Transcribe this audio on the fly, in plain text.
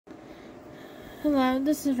Hello,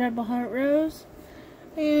 this is Rebel Heart Rose,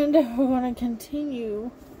 and we're going to continue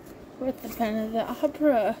with the Phantom of the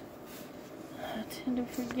Opera. I tend to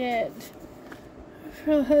forget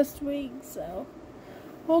for last week, so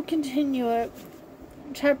we'll continue it.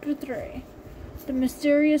 Chapter 3, The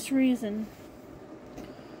Mysterious Reason.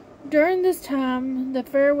 During this time, the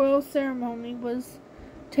farewell ceremony was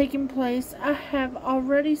taking place. I have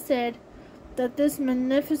already said that this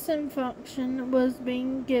magnificent function was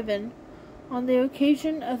being given on the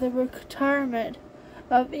occasion of the retirement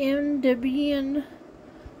of M. Debian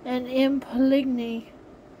and M. Poligny,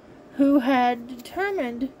 who had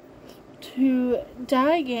determined to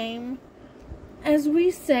die game, as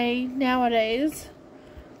we say nowadays.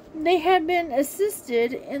 They had been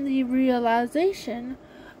assisted in the realization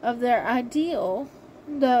of their ideal,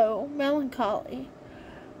 though melancholy,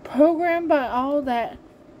 programmed by all that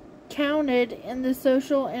counted in the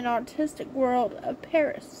social and artistic world of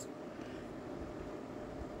Paris.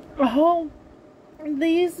 All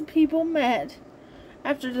these people met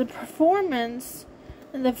after the performance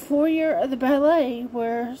in the foyer of the ballet,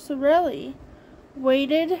 where Sorelli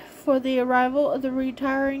waited for the arrival of the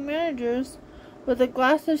retiring managers with a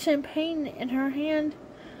glass of champagne in her hand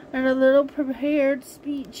and a little prepared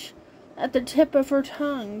speech at the tip of her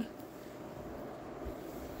tongue.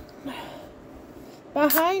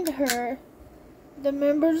 Behind her, the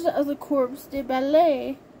members of the Corps de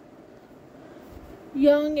Ballet,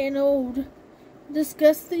 young and old,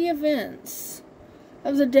 discussed the events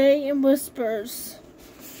of the day in whispers,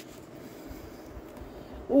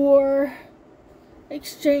 or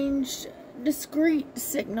exchanged discreet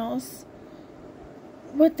signals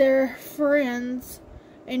with their friends,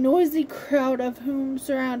 a noisy crowd of whom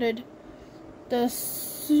surrounded the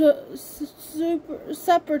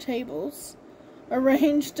supper tables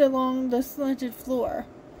arranged along the slanted floor.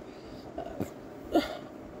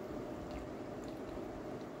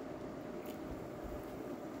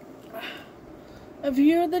 A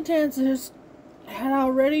few of the dancers had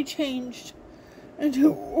already changed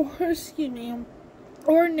into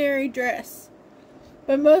ordinary dress,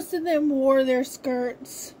 but most of them wore their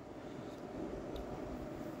skirts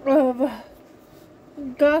of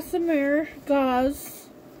gossamer gauze,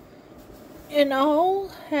 and all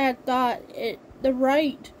had thought it the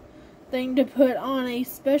right thing to put on a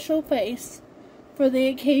special face for the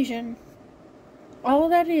occasion. All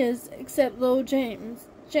that is, except little James,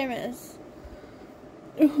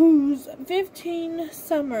 whose 15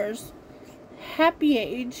 summers happy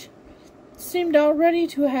age seemed already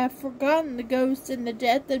to have forgotten the ghost and the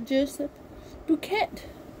death of Joseph Bouquet.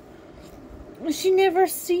 She never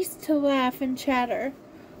ceased to laugh and chatter,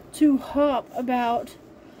 to hop about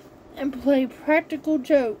and play practical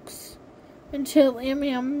jokes, until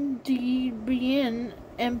M. Debian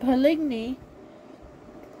and Poligny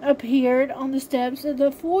appeared on the steps of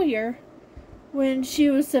the foyer, when she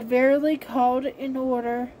was severely called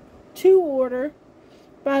to order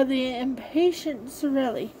by the impatient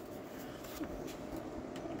Sorelli.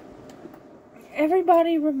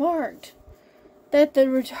 Everybody remarked that the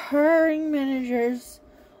retiring managers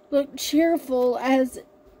looked cheerful, as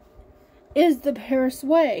is the Paris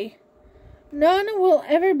way. None will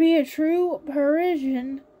ever be a true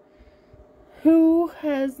Parisian who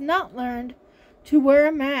has not learned to wear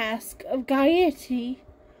a mask of gaiety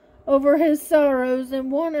over his sorrows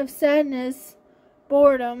and one of sadness,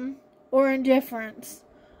 boredom, or indifference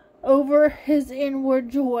over his inward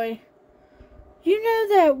joy. You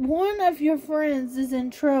know that one of your friends is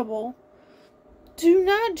in trouble. Do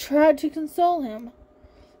not try to console him.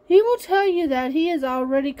 He will tell you that he is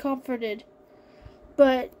already comforted.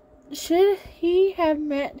 But should he have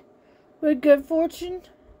met with good fortune,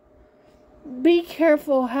 be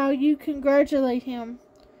careful how you congratulate him.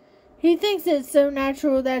 He thinks it so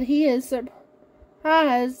natural that he is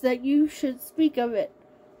surprised that you should speak of it.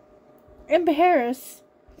 In Paris,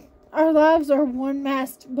 our lives are one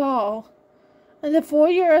masked ball, and the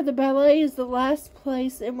foyer of the ballet is the last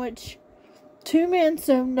place in which two men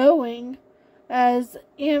so knowing as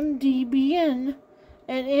M. Debian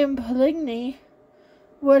and M. Poligny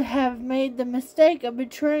would have made the mistake of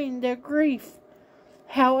betraying their grief,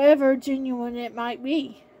 however genuine it might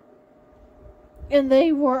be. And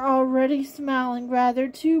they were already smiling rather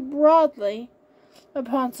too broadly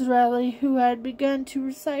upon Sorelli, who had begun to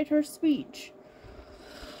recite her speech,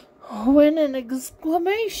 when an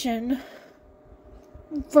exclamation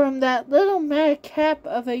from that little madcap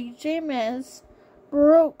of a James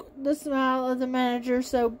broke the smile of the manager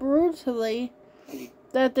so brutally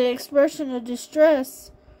that the expression of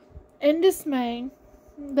distress and dismay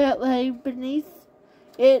that lay beneath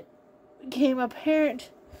it became apparent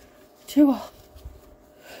to all.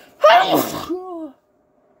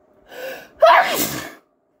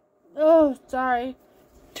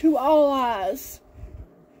 to all eyes.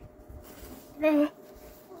 My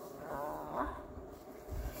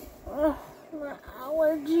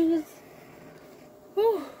allergies.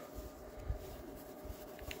 Whew.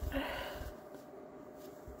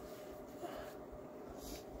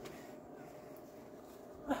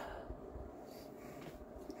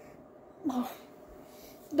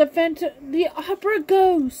 The opera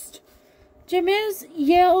ghost. Jemez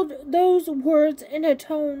yelled those words in a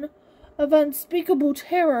tone of unspeakable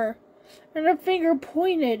terror, and a finger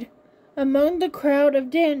pointed among the crowd of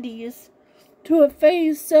dandies to a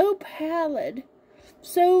face so pallid,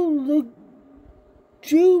 so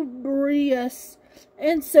lugubrious,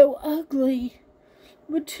 and so ugly,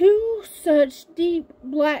 with two such deep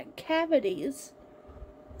black cavities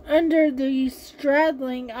under the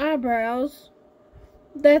straddling eyebrows,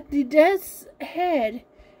 that the death's head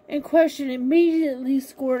in question immediately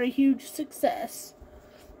scored a huge success.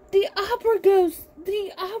 The opera ghost!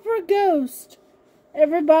 The opera ghost!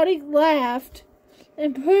 Everybody laughed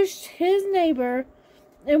and pushed his neighbor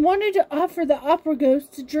and wanted to offer the opera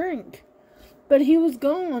ghost a drink, but he was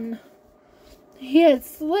gone. He had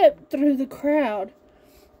slipped through the crowd,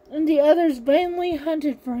 and the others vainly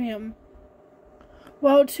hunted for him,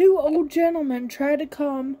 while two old gentlemen tried to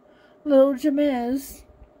calm little Jemez,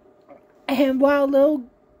 and while little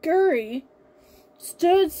Gurry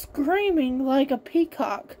stood screaming like a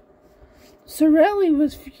peacock. Sorelli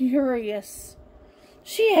was furious.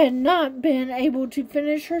 She had not been able to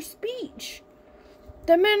finish her speech.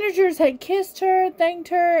 The managers had kissed her, thanked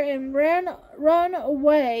her, and run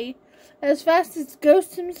away as fast as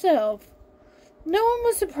Ghost himself. No one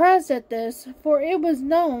was surprised at this, for it was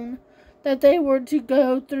known that they were to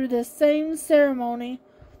go through the same ceremony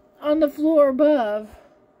on the floor above,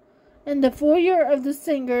 in the foyer of the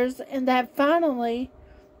singers, and that finally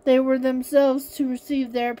they were themselves to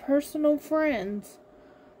receive their personal friends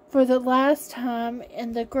for the last time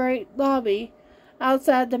in the great lobby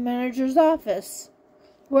outside the manager's office,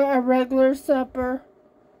 where a regular supper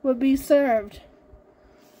would be served.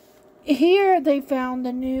 Here they found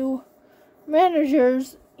the new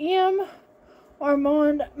managers, M.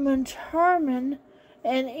 Armand Moncharmin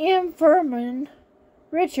and M. Furman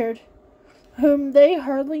Richard, whom they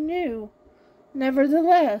hardly knew.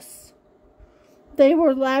 Nevertheless, they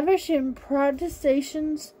were lavish in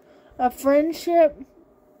protestations of friendship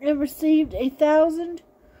and received 1,000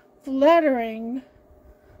 flattering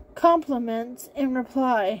compliments in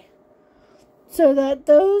reply, so that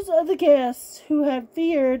those of the guests who had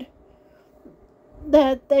feared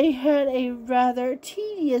that they had a rather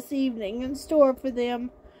tedious evening in store for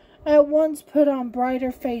them at once put on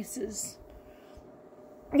brighter faces.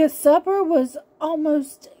 The supper was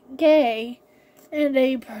almost gay, and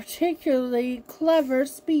a particularly clever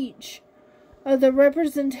speech of the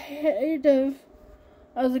representative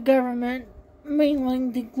of the government,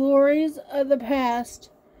 mingling the glories of the past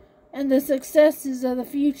and the successes of the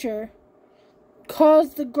future,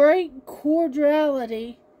 caused the great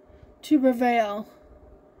cordiality to prevail.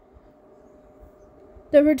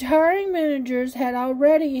 The retiring managers had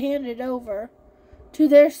already handed over to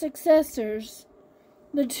their successors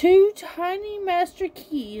the 2 tiny master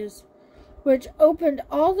keys which opened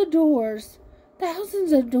all the doors,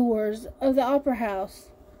 thousands of doors, of the opera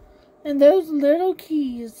house. And those little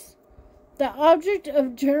keys, the object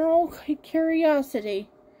of general curiosity,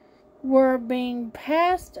 were being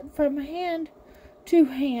passed from hand to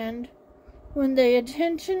hand when the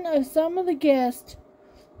attention of some of the guests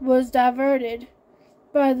was diverted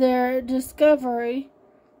by their discovery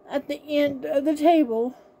at the end of the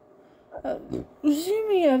table of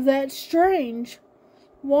that strange,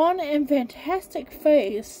 wan and fantastic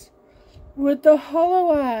face with the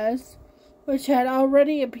hollow eyes, which had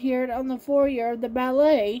already appeared on the foyer of the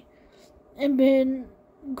ballet and been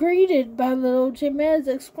greeted by little Jemez's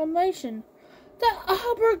exclamation, "The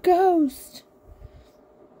opera ghost!"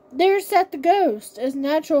 There sat the ghost, as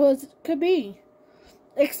natural as it could be,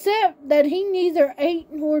 except that he neither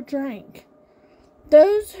ate nor drank.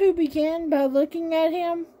 Those who began by looking at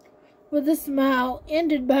him with a smile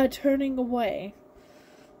ended by turning away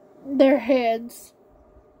their heads,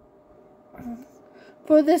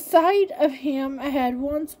 for the sight of him had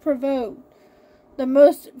once provoked the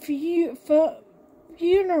most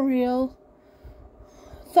funereal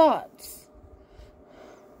thoughts.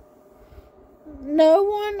 No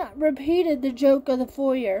one repeated the joke of the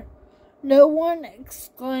foyer. No one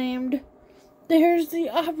exclaimed, "There's the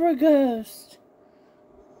opera ghost."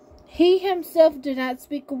 He himself did not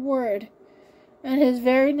speak a word, and his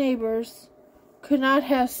very neighbors could not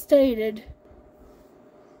have stated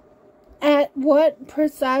at what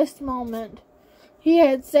precise moment he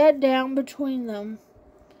had sat down between them.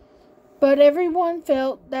 But everyone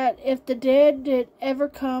felt that if the dead did ever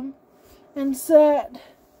come and sit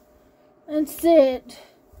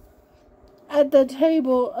at the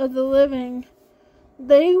table of the living,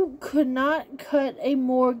 they could not cut a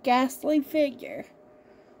more ghastly figure.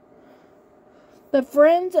 The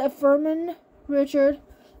friends of Firmin Richard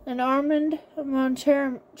and Armand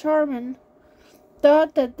Moncharmin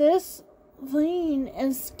thought that this lean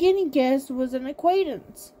and skinny guest was an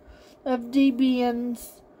acquaintance of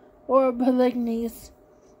Debien's or Poligny's,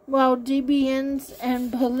 while Debien's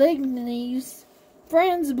and Poligny's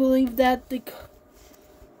friends believed that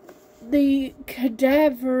the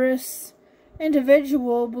cadaverous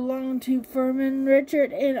individual belonged to Firmin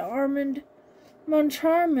Richard and Armand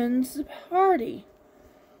Moncharmin's party.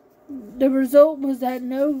 The result was that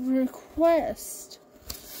no request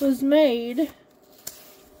was made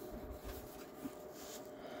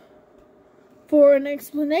for an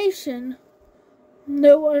explanation,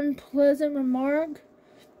 no unpleasant remark,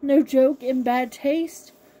 no joke in bad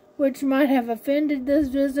taste, which might have offended this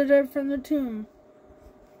visitor from the tomb.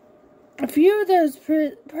 A few of those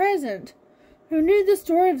present, who knew the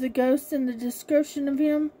story of the ghost and the description of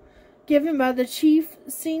him given by the chief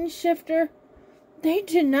scene shifter, they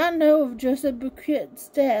did not know of Joseph Buquet's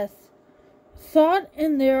death, thought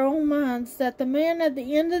in their own minds that the man at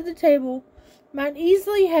the end of the table might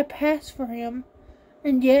easily have passed for him,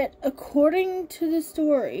 and yet, according to the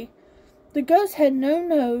story, the ghost had no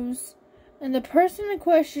nose, and the person in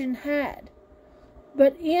question had.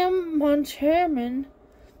 But M. Moncharmin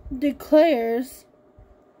declares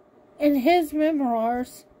in his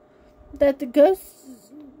memoirs that the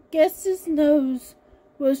guest's nose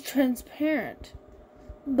was transparent.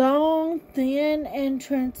 Long, thin, and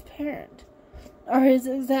transparent are his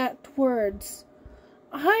exact words.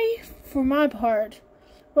 I, for my part,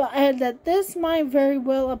 will add that this might very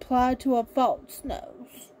well apply to a false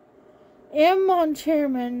nose. M.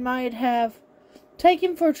 Moncharmin might have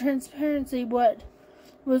taken for transparency what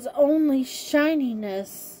was only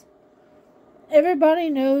shininess. Everybody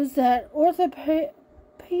knows that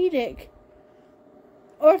orthopedic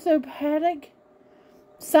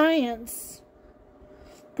science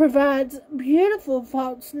provides beautiful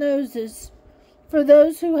false noses for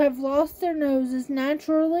those who have lost their noses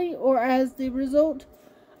naturally or as the result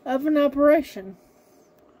of an operation.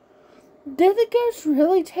 Did the ghost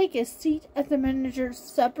really take a seat at the manager's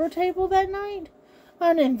supper table that night,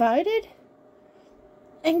 uninvited?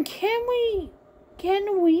 And can we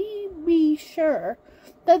be sure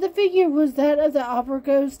that the figure was that of the opera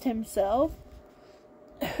ghost himself?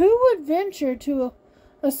 Who would venture to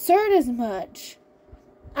assert as much?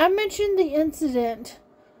 I mentioned the incident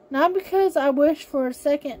not because I wish for a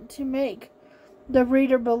second to make the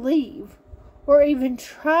reader believe, or even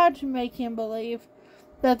try to make him believe,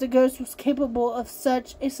 that the ghost was capable of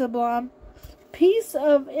such a sublime piece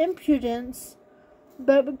of impudence,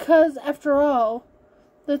 but because, after all,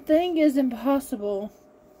 the thing is impossible.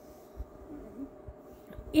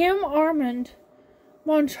 M. Armand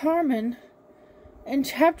Moncharmin, in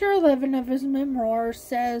chapter 11 of his memoirs,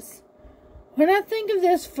 says, "When I think of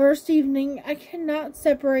this first evening, I cannot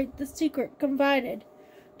separate the secret confided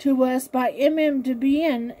to us by M.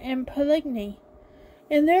 Debienne and Poligny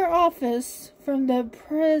in their office from the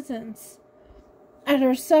presence at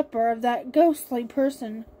our supper of that ghostly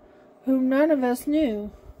person whom none of us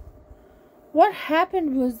knew. What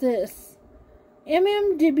happened was this. M.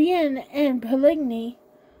 Debienne and Poligny,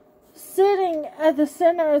 sitting at the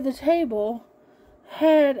center of the table,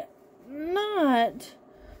 had not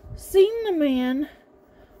seen the man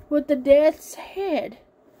with the death's head.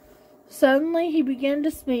 Suddenly he began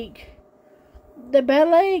to speak. The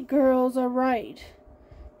ballet girls are right,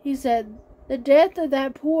 he said. The death of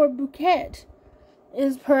that poor Buquet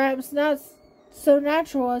is perhaps not so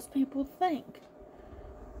natural as people think.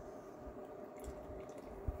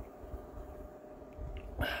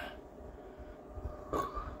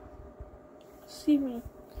 Excuse me.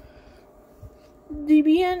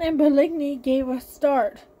 Debienne and Poligny gave a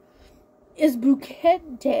start. Is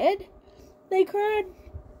Buquet dead? They cried.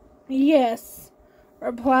 Yes,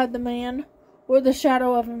 replied the man, or the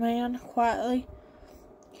shadow of a man, quietly.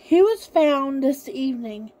 He was found this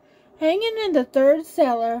evening, hanging in the third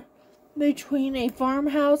cellar, between a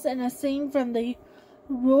farmhouse and a scene from the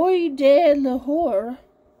Rue de Lahore.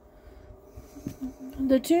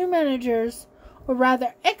 The two managers, or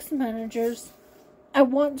rather ex-managers, at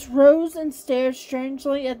once rose and stared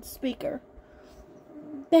strangely at the speaker.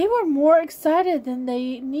 They were more excited than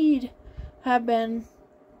they need have been.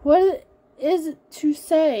 What is to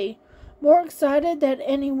say, more excited than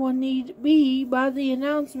anyone need be by the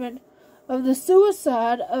announcement of the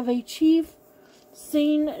suicide of a chief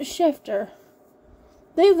scene shifter.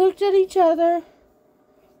 They looked at each other.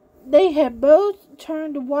 They had both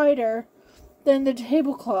turned whiter than the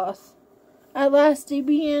tablecloth. At last,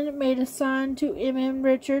 DBN made a sign to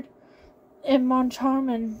Richard, and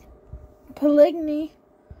Moncharmin. Poligny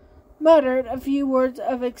muttered a few words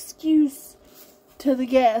of excuse to the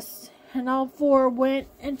guests, and all four went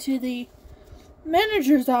into the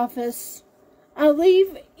manager's office. I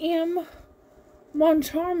leave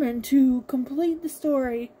Moncharmin to complete the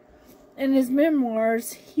story. In his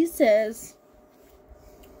memoirs, he says,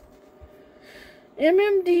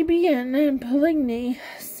 DBN and Poligny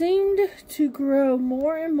seemed to grow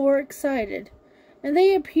more and more excited, and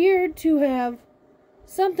they appeared to have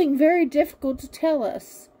something very difficult to tell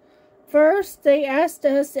us. First, they asked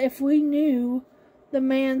us if we knew the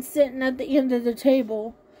man sitting at the end of the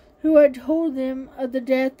table who had told them of the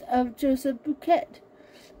death of Joseph Buquet,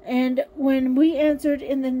 and when we answered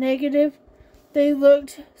in the negative, they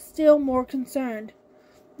looked still more concerned.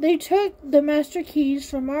 They took the master keys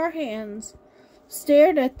from our hands,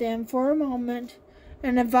 stared at them for a moment,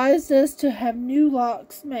 and advised us to have new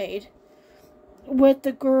locks made with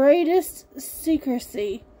the greatest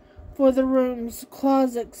secrecy for the rooms,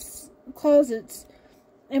 closets,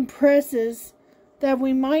 and presses that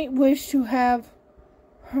we might wish to have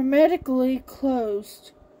hermetically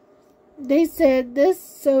closed. They said this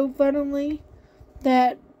so funnily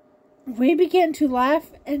that we began to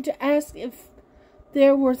laugh and to ask if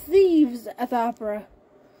there were thieves at the opera.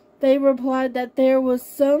 They replied that there was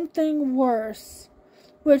something worse,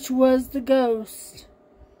 which was the ghost.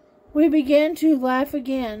 We began to laugh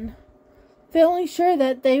again, feeling sure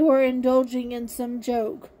that they were indulging in some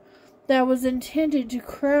joke that was intended to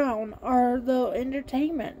crown our little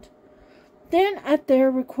entertainment. Then, at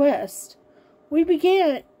their request, we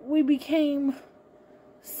became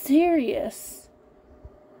serious,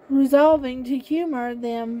 resolving to humor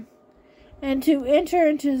them and to enter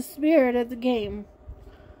into the spirit of the game.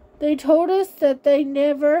 They told us that they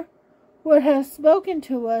never would have spoken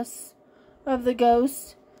to us of the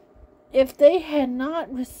ghost if they had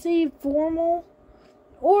not received formal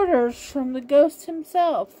orders from the ghost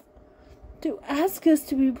himself to ask us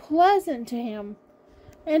to be pleasant to him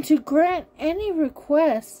and to grant any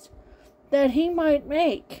request that he might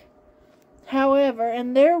make. However,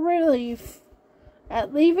 in their relief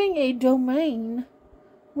at leaving a domain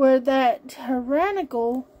where that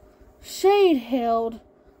tyrannical shade held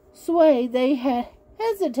sway, they had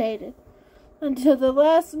hesitated until the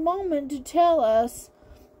last moment to tell us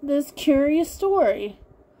this curious story,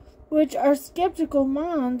 which our skeptical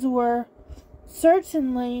minds were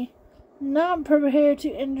certainly not prepared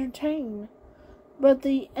to entertain. But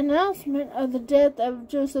the announcement of the death of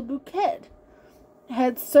Joseph Buquet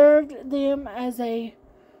had served them as a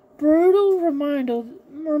brutal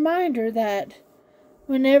reminder that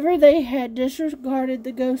whenever they had disregarded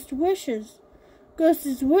the ghost's wishes,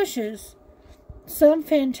 some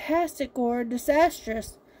fantastic or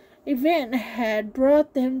disastrous event had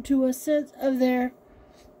brought them to a sense of their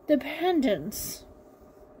dependence.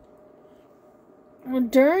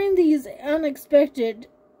 During these unexpected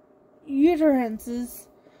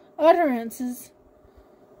utterances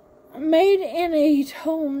made in a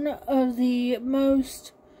tone of the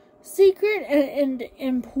most secret and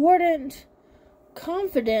important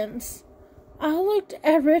confidence, I looked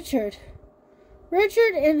at Richard.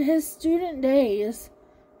 Richard, in his student days,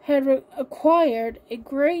 had acquired a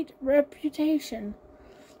great reputation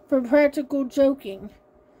for practical joking,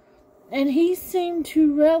 and he seemed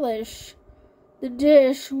to relish the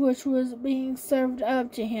dish which was being served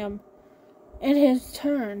up to him in his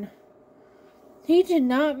turn. He did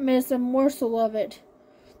not miss a morsel of it,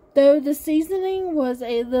 though the seasoning was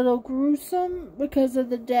a little gruesome because of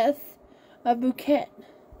the death of Buquet.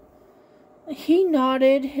 He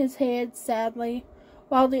nodded his head sadly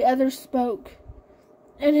while the other spoke,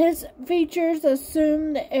 and his features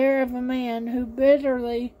assumed the air of a man who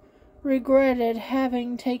bitterly regretted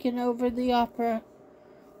having taken over the opera.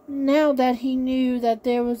 Now that he knew that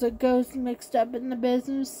there was a ghost mixed up in the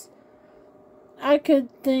business, I could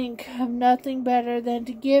think of nothing better than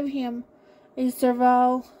to give him a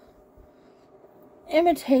servile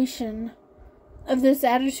imitation of this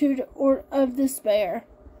attitude or of despair.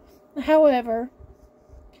 However,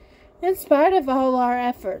 in spite of all our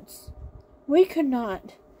efforts, we could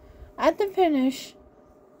not, at the finish,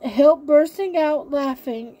 help bursting out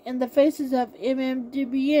laughing in the faces of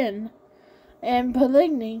DBN and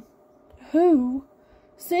Poligny, who,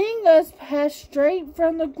 seeing us pass straight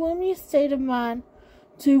from the gloomy state of mind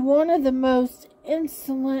to one of the most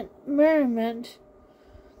insolent merriment,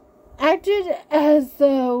 acted as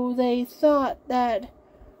though they thought that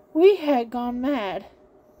we had gone mad.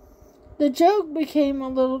 The joke became a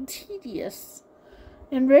little tedious,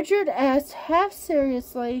 and Richard asked half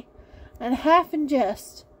seriously and half in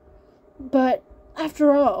jest, "But,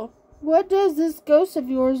 after all, what does this ghost of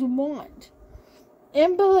yours want?"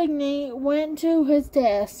 Impeligny went to his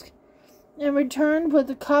desk and returned with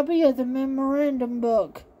a copy of the memorandum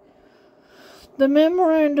book. The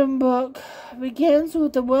memorandum book begins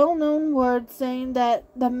with the well-known words saying that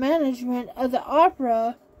the management of the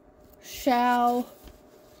opera shall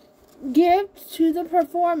give to the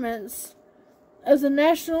performance of the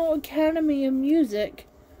National Academy of Music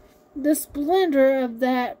the splendor of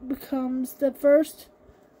that becomes the first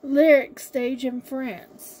lyric stage in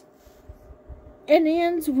France. It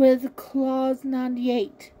ends with Clause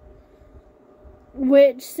 98,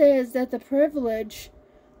 which says that the privilege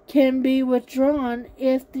can be withdrawn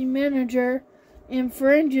if the manager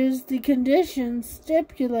infringes the conditions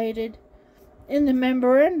stipulated in the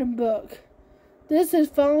memorandum book. This is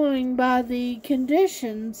followed by the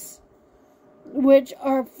conditions, which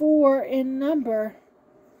are 4 in number.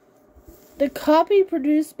 The copy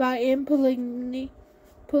produced by Impeligny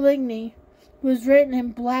was written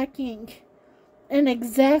in black ink and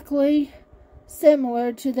exactly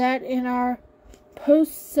similar to that in our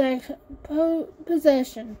possession,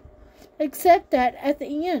 except that at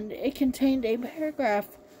the end it contained a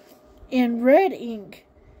paragraph in red ink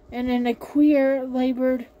and in a queer,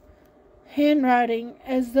 labored handwriting,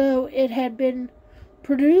 as though it had been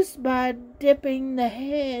produced by dipping the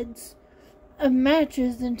heads of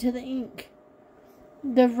matches into the ink.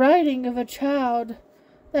 The writing of a child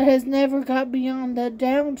that has never got beyond the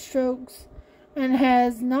downstrokes and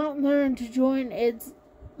has not learned to join its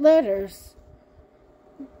letters.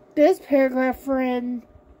 This paragraph ran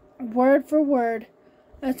word for word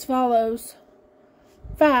as follows: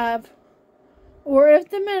 5. Or if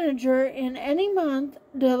the manager in any month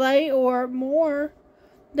delay or more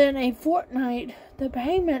than a fortnight the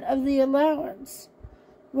payment of the allowance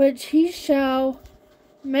which he shall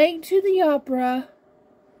make to the opera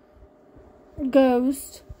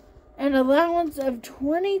ghost, an allowance of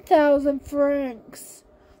 20,000 francs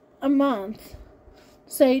a month,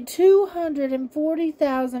 say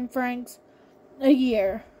 240,000 francs a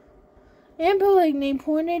year. Impeligny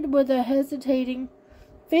pointed with a hesitating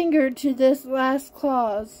finger to this last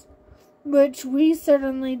clause, which we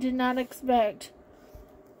certainly did not expect.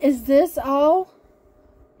 "Is this all?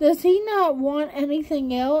 Does he not want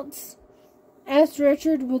anything else?" asked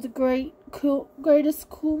Richard with the greatest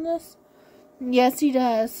coolness. "Yes, he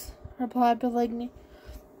does," replied Impeligny,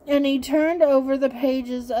 and he turned over the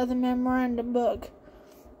pages of the memorandum book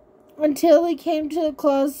until he came to the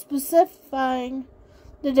clause specifying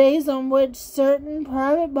the days on which certain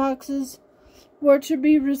private boxes were to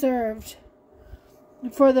be reserved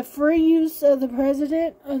for the free use of the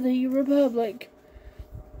President of the Republic,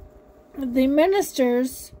 the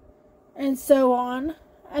ministers, and so on.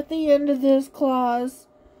 At the end of this clause,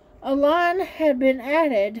 a line had been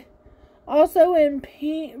added, also in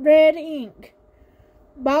red ink: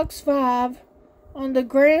 Box 5 on the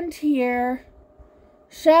Grand Tier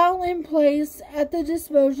shall in place at the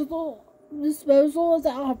disposal of the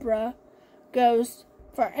opera ghost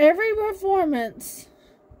for every performance.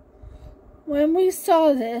 When we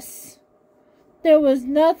saw this, there was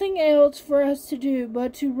nothing else for us to do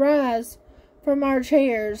but to rise from our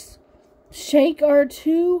chairs, shake our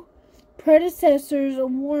 2 predecessors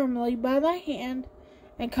warmly by the hand,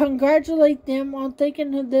 and congratulate them on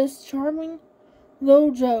thinking of this charming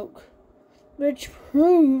little joke, which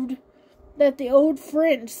proved that the old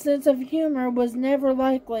French sense of humor was never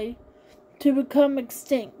likely to become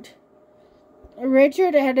extinct.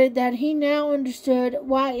 Richard added that he now understood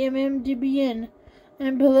why Debienne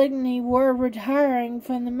and Impeligny were retiring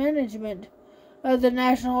from the management of the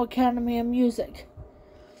National Academy of Music.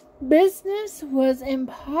 Business was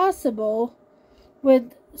impossible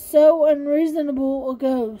with so unreasonable a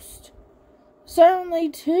ghost. Certainly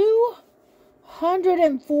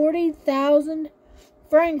 240,000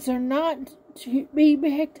 francs are not to be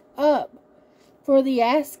picked up for the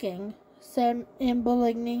asking, said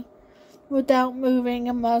Impeligny, without moving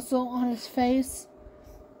a muscle on his face.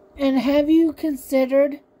 "And have you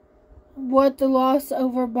considered what the loss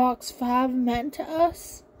over Box 5 meant to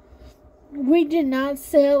us? We did not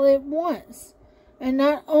sell it once, and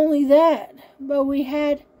not only that, but we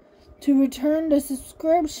had to return the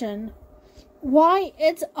subscription. Why,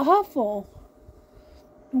 it's awful.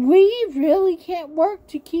 We really can't work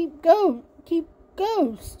to keep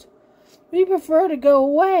Ghost. We prefer to go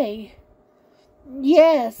away."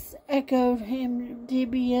 "Yes," echoed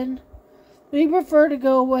Debienne. "We prefer to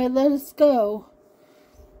go away. Let us go."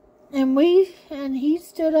 and he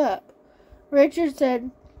stood up. Richard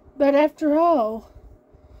said, "But after all,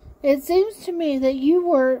 it seems to me that you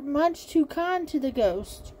were much too kind to the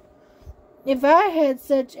ghost. If I had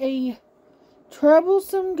such a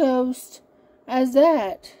troublesome ghost as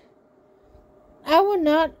that, I would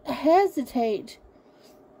not hesitate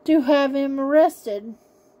to have him arrested."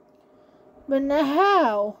 "But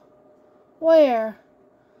how? Where?"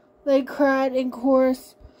 they cried in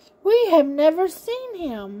chorus. "We have never seen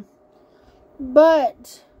him."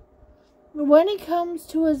 But when he comes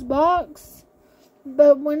to his box,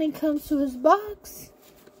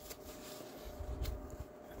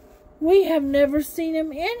 we have never seen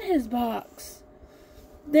him in his box.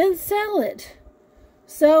 Then sell it.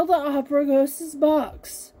 Sell the opera ghost's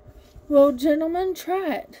box. Will gentlemen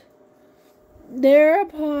try it?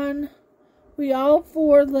 Thereupon we all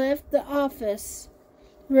four left the office.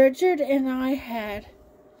 Richard and I had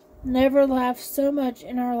never laughed so much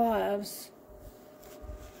in our lives.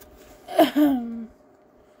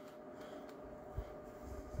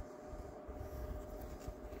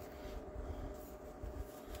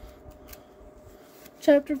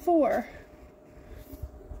 Chapter 4.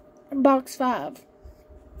 Box 5.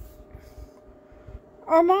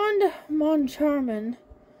 Armand Moncharmin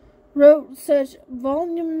wrote such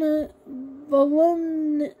voluminous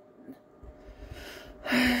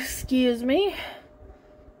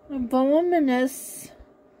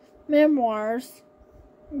memoirs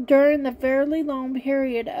during the fairly long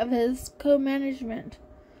period of his co-management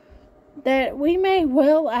that we may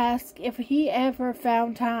well ask if he ever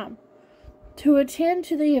found time to attend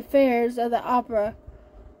to the affairs of the opera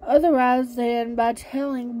otherwise than by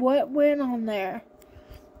telling what went on there.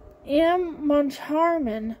 M.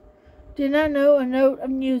 Moncharmin did not know a note of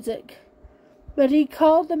music, but he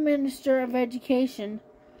called the Minister of Education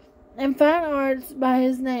and Fine Arts by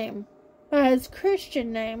his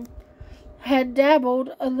Christian name, had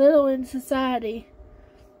dabbled a little in society,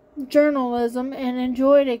 journalism, and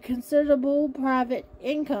enjoyed a considerable private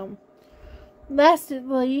income.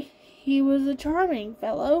 Lastly, he was a charming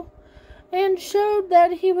fellow, and showed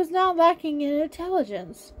that he was not lacking in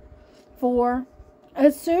intelligence, for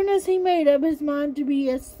as soon as he made up his mind to be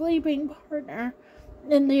a sleeping partner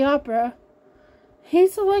in the opera, he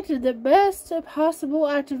selected the best possible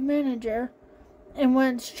active manager and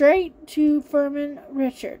went straight to Firmin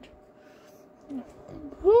Richard.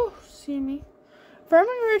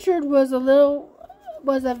 Firmin Richard was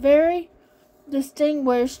a very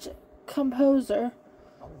distinguished composer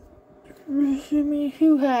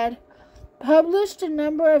who had published a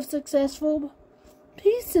number of successful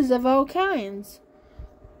pieces of all kinds,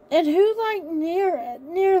 and who liked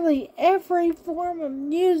nearly every form of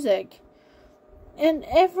music and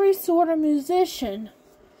every sort of musician.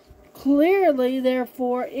 Clearly,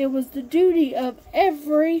 therefore, it was the duty of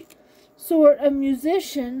every sort of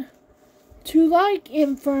musician to like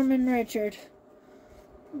Firmin Richard.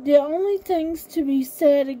 The only things to be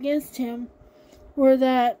said against him were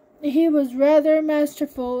that he was rather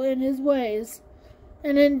masterful in his ways,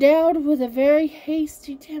 and endowed with a very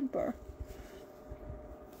hasty temper.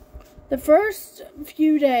 The first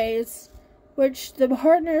few days which the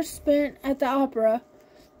partners spent at the opera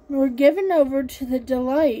were given over to the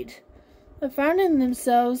delight of finding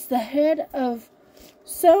themselves the head of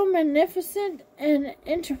so magnificent an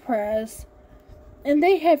enterprise, and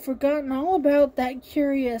they had forgotten all about that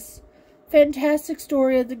curious, fantastic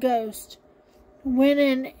story of the ghost, when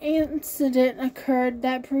an incident occurred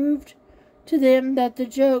that proved to them that the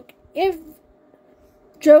joke, if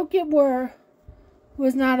joke it were,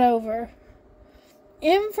 was not over.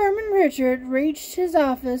 M. Firmin Richard reached his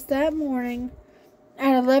office that morning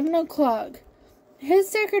at 11 o'clock. His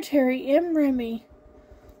secretary, M. Remy,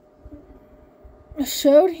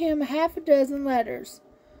 showed him half a dozen letters,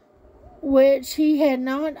 which he had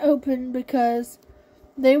not opened because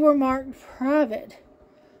they were marked private.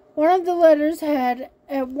 One of the letters had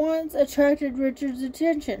at once attracted Richard's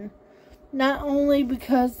attention, not only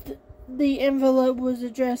because the envelope was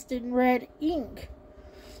addressed in red ink,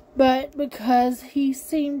 but because he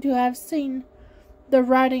seemed to have seen the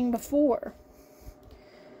writing before.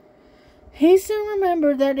 He soon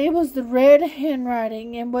remembered that it was the red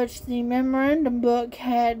handwriting in which the memorandum book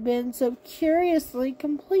had been so curiously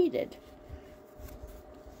completed.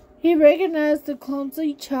 He recognized the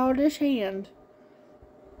clumsy, childish hand.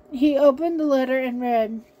 He opened the letter and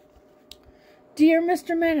read, "Dear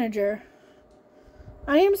Mr. Manager,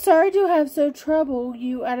 I am sorry to have so troubled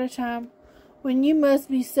you at a time when you must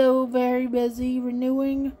be so very busy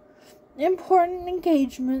renewing important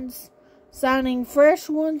engagements, signing fresh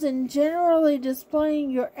ones, and generally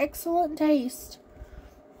displaying your excellent taste.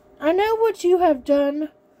 I know what you have done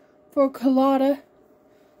for Carlotta,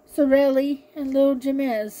 Sorelli, and little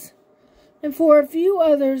Jemez, and for a few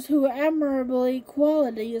others who are admirably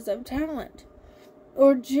qualities of talent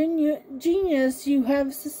or genius you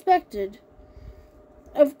have suspected.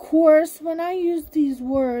 Of course, when I use these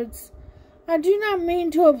words, I do not mean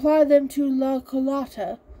to apply them to La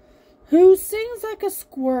Carlotta, who sings like a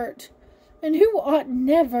squirt, and who ought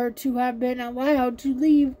never to have been allowed to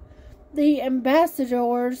leave the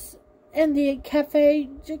ambassadors and the Café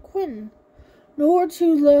Joaquin, nor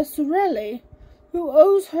to La Sorelli, who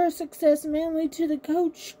owes her success mainly to the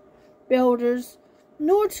coach builders,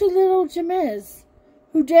 nor to little Jemez,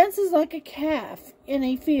 who dances like a calf in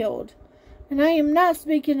a field. And I am not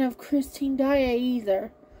speaking of Christine Daae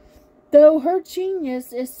either, though her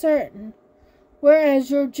genius is certain,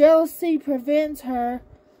 whereas your jealousy prevents her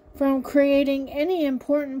from creating any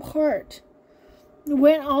important part.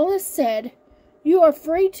 When all is said, you are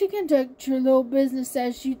free to conduct your little business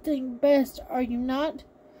as you think best, are you not?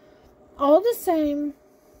 All the same,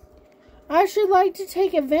 I should like to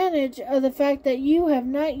take advantage of the fact that you have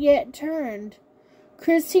not yet turned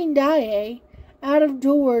Christine Daae out of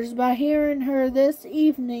doors by hearing her this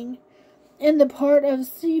evening in the part of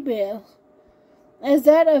Cybele, as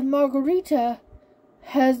that of Margarita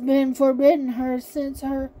has been forbidden her since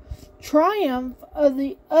her triumph of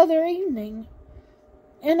the other evening.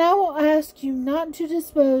 And I will ask you not to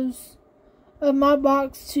dispose of my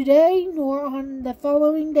box today nor on the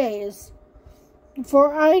following days,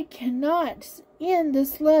 for I cannot end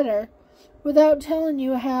this letter without telling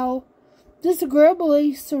you how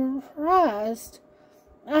disagreeably surprised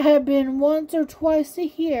I have been once or twice to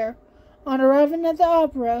hear, on arriving at the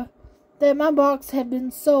opera, that my box had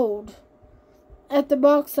been sold at the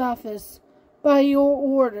box office by your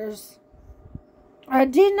orders. I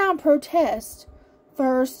did not protest,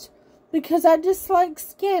 first, because I disliked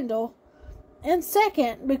scandal, and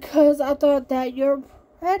second, because I thought that your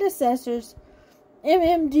predecessors,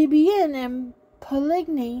 MMDBN and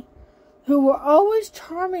Poligny, who were always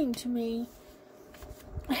charming to me,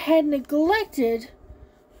 had neglected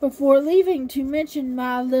before leaving to mention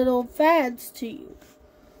my little fads to you.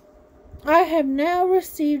 I have now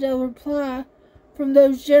received a reply from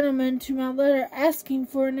those gentlemen to my letter asking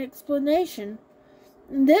for an explanation.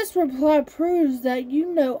 And this reply proves that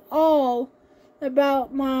you know all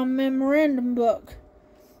about my memorandum book,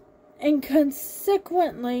 and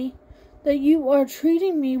consequently that you are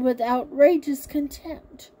treating me with outrageous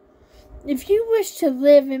contempt. If you wish to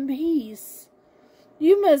live in peace,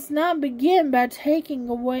 you must not begin by taking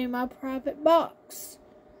away my private box.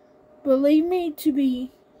 Believe me to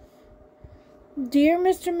be, dear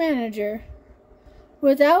Mr. Manager,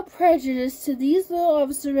 without prejudice to these little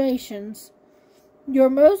observations, your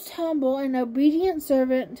most humble and obedient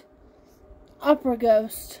servant, Opera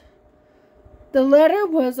Ghost. The letter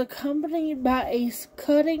was accompanied by a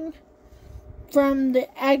cutting from the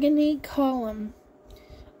agony column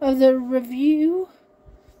of the Revue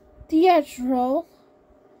Theatrale,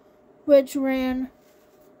 which ran,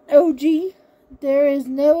 "O.G., there is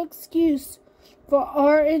no excuse for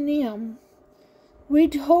R&M. We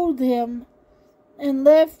told them and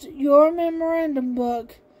left your memorandum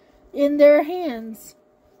book in their hands.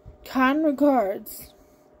 Kind regards."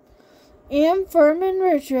 M. Furman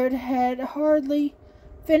Richard had hardly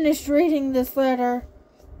finished reading this letter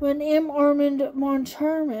when M. Armand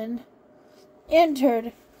Moncharmin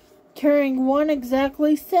entered, carrying one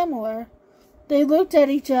exactly similar. They looked at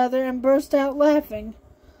each other and burst out laughing.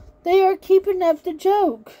 "They are keeping up the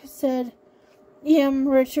joke," said M.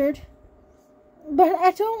 Richard. "But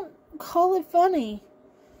I don't call it funny."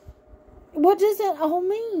 "What does it all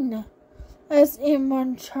mean?" asked M.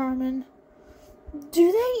 Moncharmin.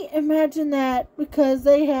 "Do they imagine that because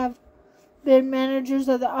they have been managers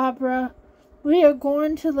of the opera, we are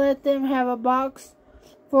going to let them have a box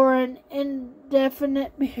for an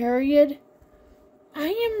indefinite period? I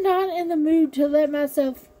am not in the mood to let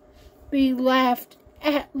myself be laughed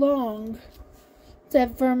at long,"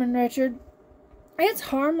 said Furman Richard. "It's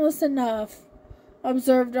harmless enough,"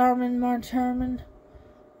 observed Armand Moncharmin.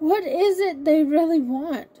 "What is it they really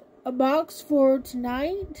want? A box for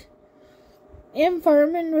tonight?" M.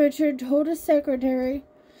 Furman Richard told his secretary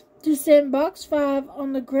to send box 5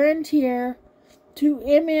 on the grand tier to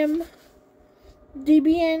MMDBN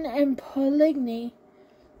and Poligny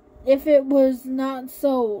if it was not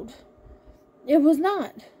sold. It was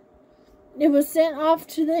not. It was sent off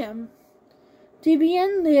to them.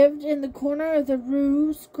 DBN lived in the corner of the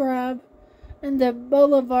Rue Scribe and the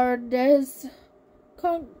Boulevard des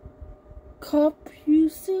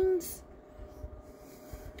Capucines.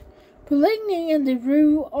 Poligny in the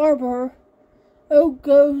Rue Arbor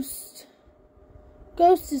Auguste.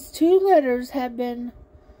 Ghost's 2 letters had been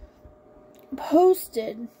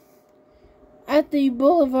posted at the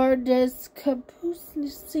Boulevard des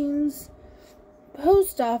Capucines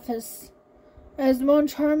post office, as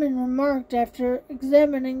Moncharmin remarked after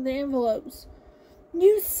examining the envelopes.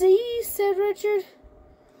 "You see," said Richard.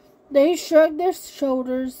 They shrugged their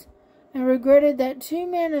shoulders and regretted that 2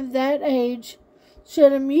 men of that age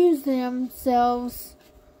should amuse themselves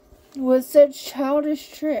with such childish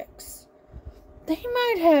tricks. "They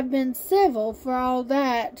might have been civil for all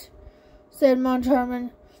that," said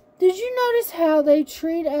Moncharmin. "Did you notice how they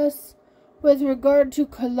treat us with regard to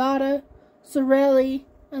Carlotta, Sorelli,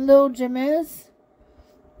 and little Jemez?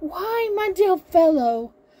 Why, my dear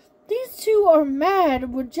fellow, these 2 are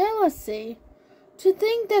mad with jealousy. To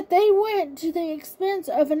think that they went to the expense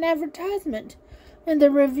of an advertisement in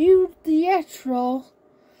the Revue Theatrale.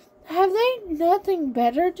 Have they nothing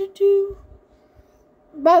better to do?"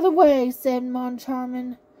 "By the way," said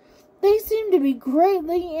Moncharmin, "they seem to be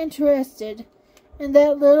greatly interested in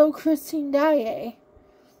that little Christine Daae.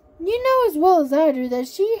 You know as well as I do that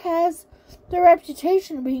she has the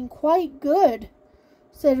reputation of being quite good,"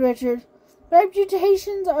 said Richard.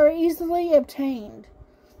 "Reputations are easily obtained,"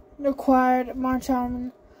 inquired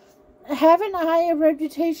Moncharmin. "Haven't I a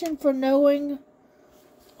reputation for knowing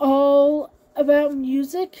all about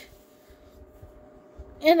music?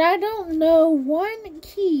 And I don't know one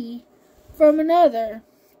key from another."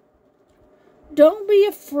 "Don't be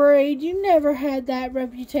afraid, you never had that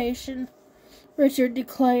reputation," Richard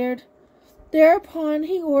declared. Thereupon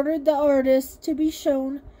he ordered the artist to be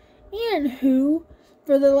shown in, who,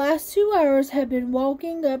 for the last 2 hours, had been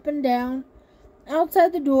walking up and down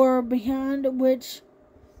outside the door behind which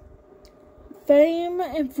fame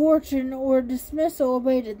and fortune or dismissal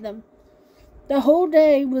awaited them. The whole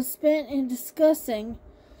day was spent in discussing,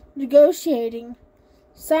 negotiating,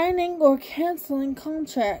 signing or canceling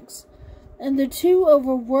contracts, and the 2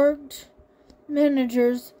 overworked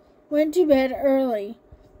managers went to bed early,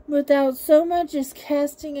 without so much as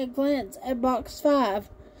casting a glance at Box 5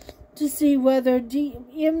 to see whether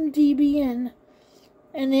M. Debian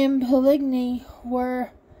and M. Poligny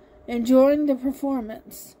were enjoying the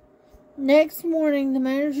performance. Next morning, the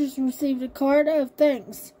managers received a card of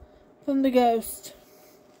thanks from the Ghost.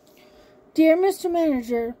 "Dear Mr.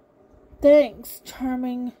 Manager, thanks.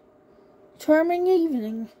 Charming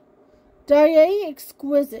evening. Daae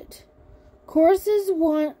exquisite. Choruses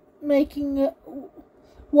want waking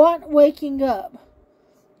up.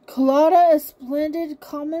 Carlotta a splendid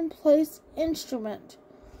commonplace instrument.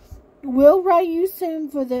 Will write you soon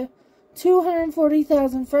for the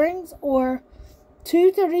 240,000 francs or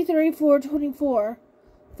 233,424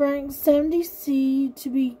 francs 70 to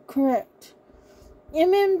be correct.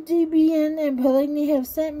 MMDBN and Poligny have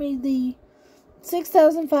sent me the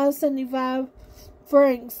 6,575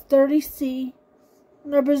 francs 30C,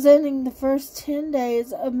 representing the first 10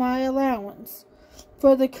 days of my allowance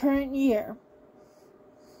for the current year.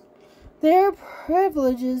 Their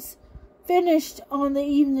privileges finished on the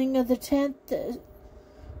evening of the 10th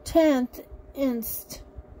inst.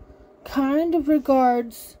 Kind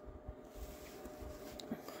regards."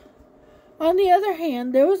 On the other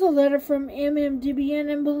hand, there was a letter from MMDBN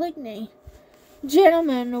and Poligny.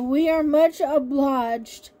 "Gentlemen, we are much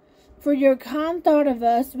obliged for your kind thought of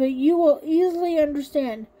us, but you will easily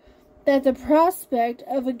understand that the prospect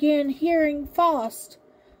of again hearing Faust,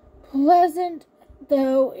 pleasant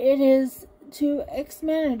though it is to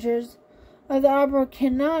ex-managers of the opera,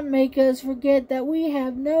 cannot make us forget that we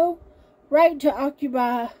have no right to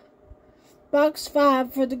occupy Box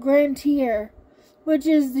 5 for the Grand Tier, which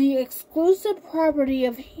is the exclusive property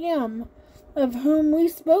of him of whom we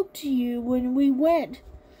spoke to you when we went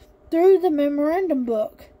through the memorandum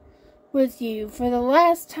book with you for the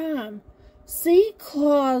last time. See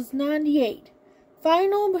clause 98,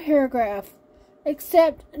 final paragraph,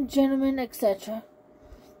 except, gentlemen, etc."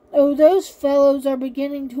 "Oh, those fellows are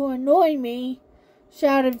beginning to annoy me,"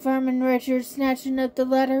 shouted Furman Richards, snatching up the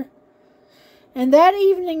letter. And that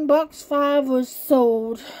evening Box 5 was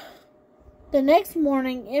sold. The next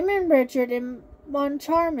morning, Emma, Richard, and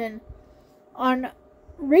Moncharmin, on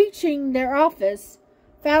reaching their office,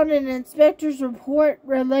 found an inspector's report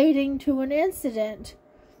relating to an incident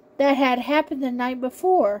that had happened the night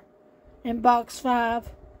before in Box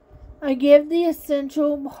 5. I give the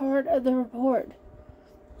essential part of the report.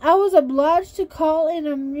 "I was obliged to call in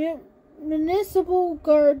a municipal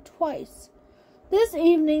guard twice this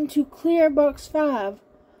evening to clear Box 5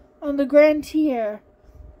 on the Grand Tier,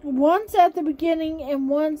 once at the beginning and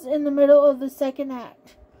once in the middle of the second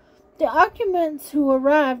act. The occupants who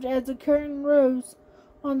arrived as the curtain rose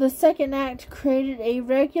on the second act created a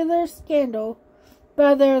regular scandal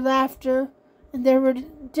by their laughter and their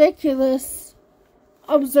ridiculous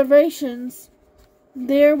observations.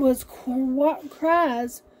 There was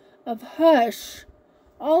cries of hush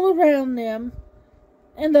all around them,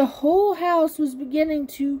 and the whole house was beginning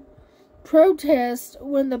to protest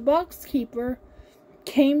when the box keeper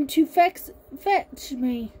came to fetch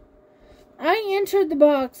me. I entered the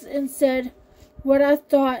box and said what I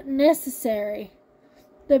thought necessary.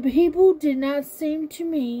 The people did not seem to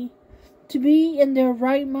me to be in their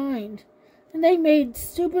right mind, and they made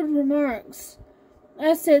stupid remarks.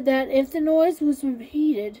 I said that if the noise was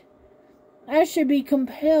repeated, I should be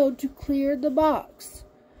compelled to clear the box.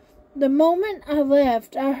 The moment I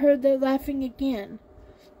left, I heard them laughing again,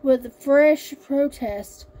 with fresh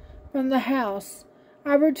protest from the house.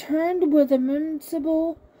 I returned with a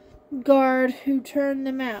municipal guard who turned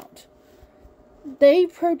them out. They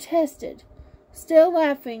protested, still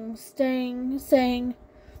laughing, saying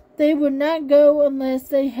they would not go unless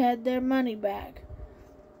they had their money back.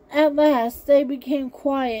 At last they became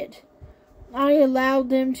quiet. I allowed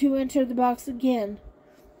them to enter the box again.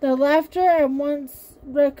 The laughter at once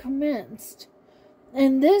recommenced,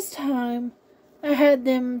 and this time I had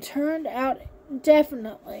them turned out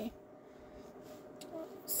definitely.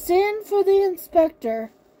 "Send for the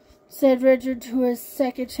inspector," said Richard to his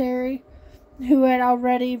secretary, who had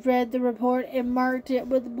already read the report and marked it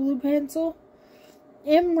with a blue pencil.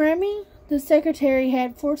 M. Remy, the secretary,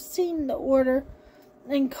 had foreseen the order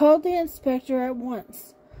and called the inspector at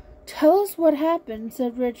once. "Tell us what happened,"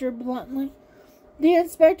 said Richard bluntly. The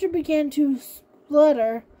inspector began to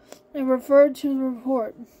splutter and referred to the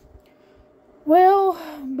report. "Well,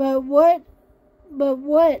 but what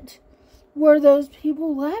were those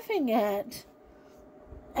people laughing at?"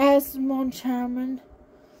 asked Moncharmin.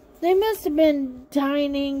 "They must have been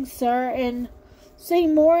dining, sir, and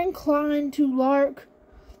seemed more inclined to lark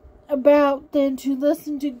about than to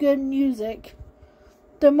listen to good music.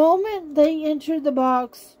 The moment they entered the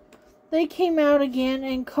box, they came out again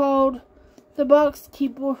and called the box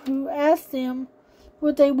keeper, who asked them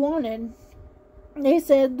what they wanted. They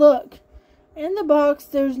said, 'Look, in the box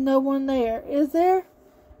there's no one there, is there?'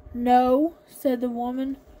 'No,' said the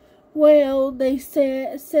woman. 'Well,' they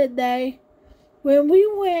said they, 'when we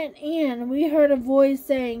went in, we heard a voice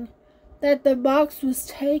saying that the box was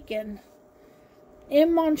taken.'"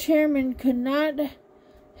 M. Moncharmin could not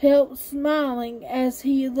help smiling as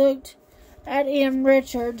he looked at M.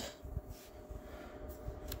 Richard.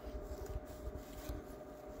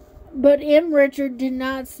 But M. Richard did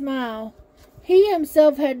not smile. He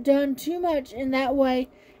himself had done too much in that way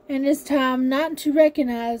in his time not to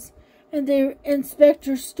recognize in the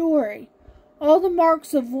inspector's story all the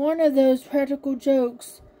marks of one of those practical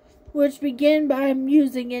jokes which begin by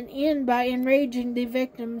amusing and end by enraging the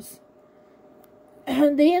victims.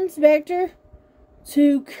 The inspector,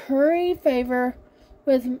 to curry favor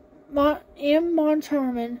with M.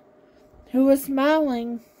 Moncharmin, who was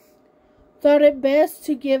smiling, thought it best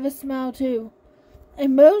to give a smile too. A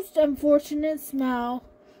most unfortunate smile.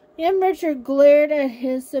 M. Richard glared at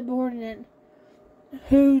his subordinate,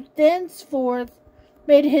 who thenceforth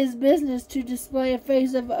made his business to display a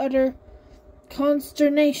face of utter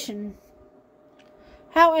consternation.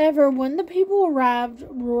 "However, when the people arrived,"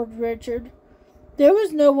 roared Richard, "there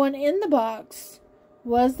was no one in the box.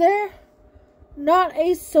 Was there?" "Not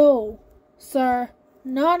a soul, sir,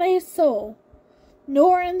 not a soul.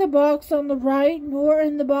 Nor in the box on the right, nor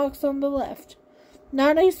in the box on the left.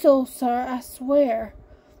 Not a soul, sir, I swear.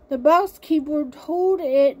 The box keeper told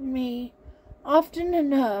it me often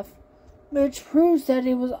enough, which proves that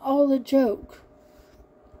it was all a joke."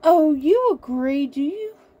 "Oh, you agree, do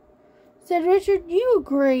you?" said Richard. "You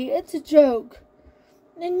agree it's a joke.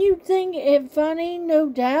 And you think it funny, no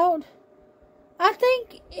doubt." "I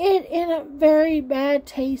think it in a very bad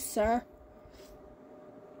taste, sir."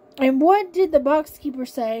 "And what did the box keeper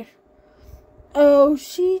say?" "Oh,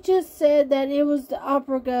 she just said that it was the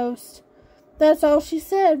opera ghost. That's all she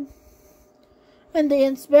said." And the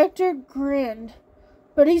inspector grinned,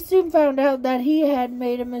 but he soon found out that he had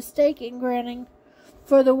made a mistake in grinning,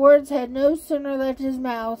 for the words had no sooner left his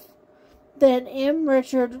mouth than M.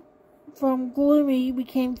 Richard, from gloomy,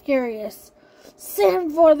 became furious.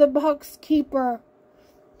 "Send for the box keeper,"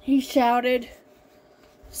 he shouted.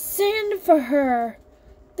 "Send for her.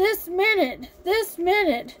 This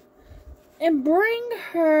minute, and bring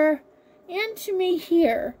her into me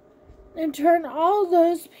here, and turn all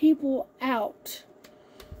those people out."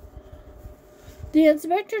 The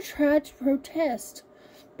inspector tried to protest,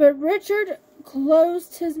 but Richard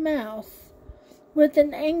closed his mouth with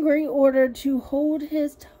an angry order to hold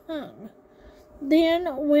his tongue.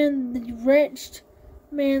 Then, when the wretched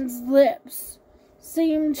man's lips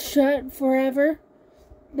seemed shut forever,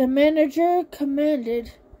 the manager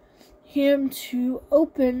commanded him to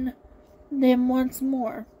open them once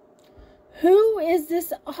more. "Who is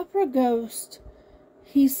this opera ghost?"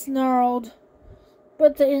 he snarled.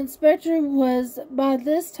 But the inspector was by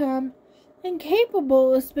this time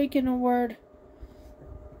incapable of speaking a word.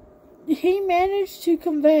 He managed to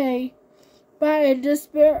convey by a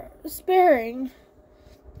despairing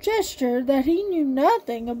gesture that he knew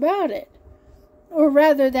nothing about it, or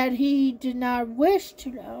rather that he did not wish to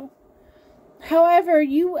know. "However,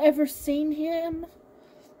 you ever seen him?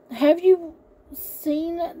 Have you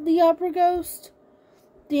seen the opera ghost?"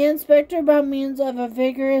 The inspector, by means of a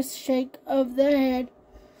vigorous shake of the head,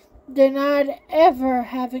 denied ever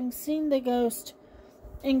having seen the ghost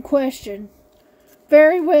in question.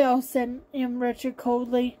 "Very well," said M. Richard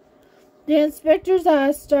coldly. The inspector's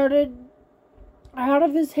eyes started out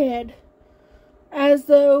of his head, as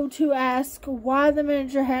though to ask why the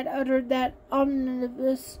manager had uttered that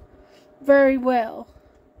omnibus "very well."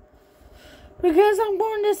 "Because I'm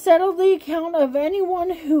going to settle the account of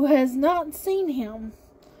anyone who has not seen him,"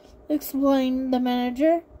 explained the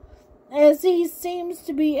manager. "As he seems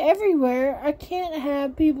to be everywhere, I can't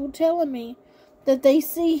have people telling me that they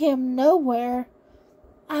see him nowhere.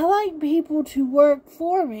 I like people to work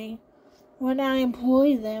for me when I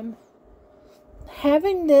employ them."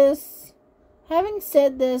 Having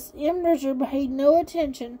said this, M. Richard paid no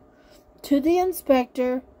attention to the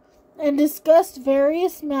inspector and discussed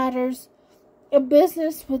various matters of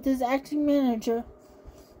business with his acting manager,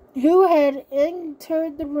 who had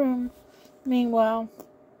entered the room meanwhile.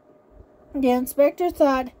 The inspector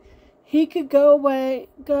thought he could go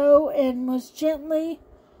and was gently,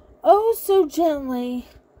 oh so gently,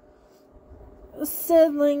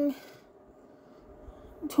 sidling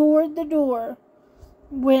toward the door,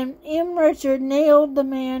 when M. Richard nailed the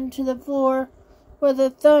man to the floor with a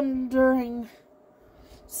thundering,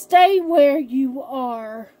 "Stay where you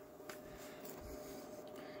are."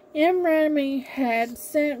 M. Remy had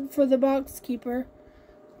sent for the box-keeper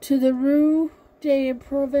to the Rue de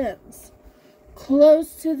Provence,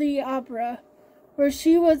 close to the opera, where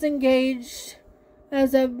she was engaged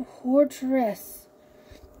as a portress.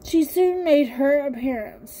 She soon made her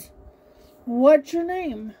appearance. "What's your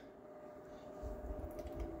name?"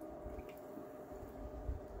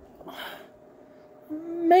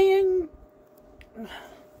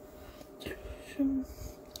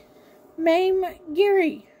 "Mame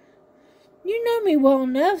Geary." "You know me well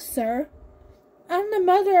enough, sir. I'm the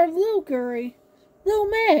mother of little Geary, little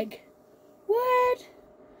Meg." "What?"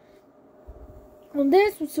 Well,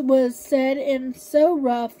 this was said in so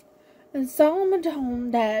rough and solemn a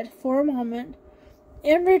tone that, for a moment,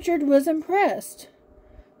 M. Richard was impressed.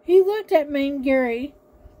 He looked at Mame Geary,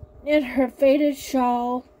 in her faded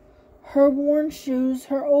shawl, her worn shoes,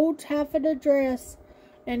 her old taffeta dress,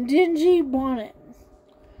 and dingy bonnet.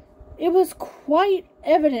 It was quite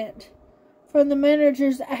evident from the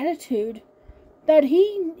manager's attitude that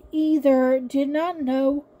he either did not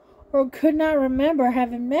know or could not remember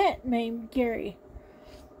having met Mame Geary,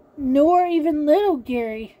 nor even little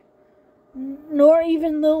Geary, nor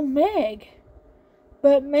even little Meg.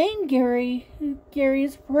 But Mame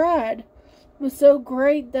Geary's pride was so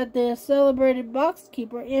great that the celebrated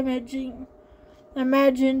box-keeper imagined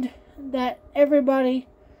that everybody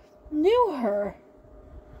knew her.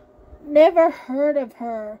 "Never heard of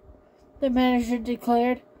her," the manager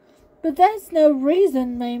declared. "But that's no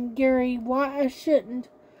reason, Mame Geary, why I shouldn't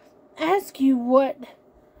ask you what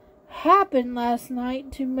happened last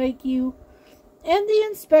night to make you and the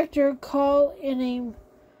inspector call in a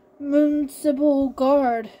municipal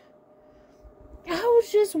guard." "I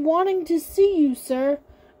was just wanting to see you, sir,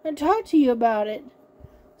 and talk to you about it,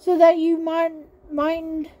 so that you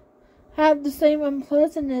mightn't have the same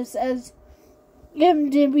unpleasantness as M.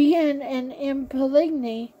 Debian and M.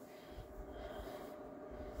 Poligny."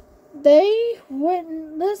 "They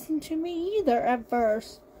wouldn't listen to me either at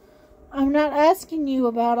first. I'm not asking you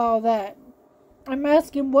about all that. I'm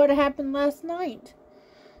asking what happened last night."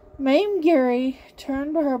 Mame Geary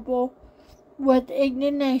turned purple with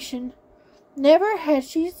indignation. Never had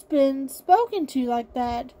she been spoken to like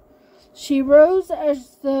that. She rose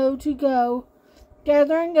as though to go,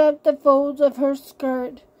 gathering up the folds of her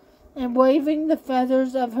skirt and waving the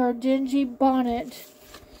feathers of her dingy bonnet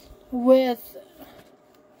with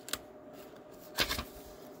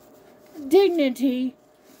dignity,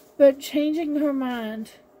 but changing her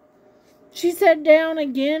mind. She sat down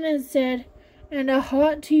again and said in a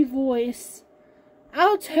haughty voice,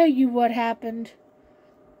 "I'll tell you what happened.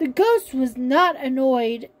 The ghost was not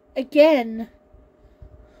annoyed again.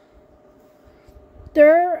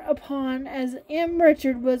 Thereupon, as M.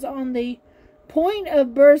 Richard was on the point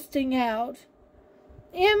of bursting out,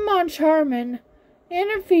 M. Moncharmin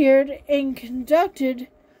interfered and conducted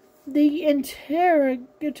the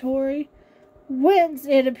interrogatory, whence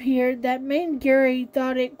it appeared that Maingary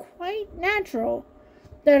thought it quite natural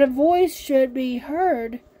that a voice should be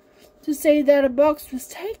heard to say that a box was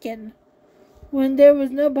taken, when there was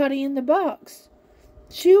nobody in the box.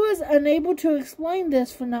 She was unable to explain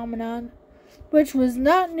this phenomenon, which was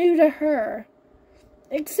not new to her,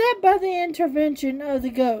 except by the intervention of the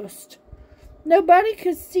ghost. Nobody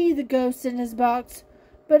could see the ghost in his box,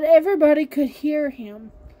 but everybody could hear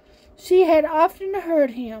him. She had often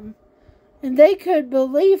heard him, and they could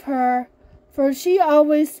believe her, for she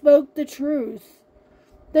always spoke the truth.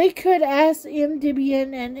 They could ask M.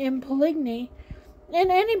 Debian and M. Poligny, and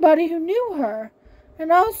anybody who knew her,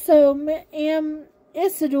 and also M.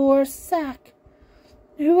 Isidore Sack,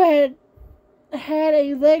 who had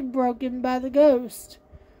a leg broken by the ghost.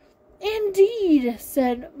 Indeed,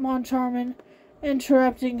 said Moncharmin,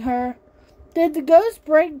 interrupting her. Did the ghost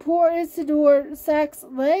break poor Isidore Sack's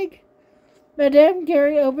leg? Madame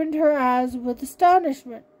Gary opened her eyes with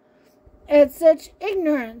astonishment at such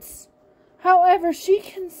ignorance. However, she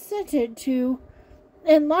consented to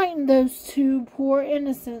enlighten those two poor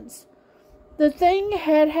innocents. The thing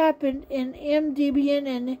had happened in M. Debian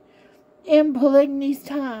and M. Poligny's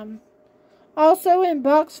time, also in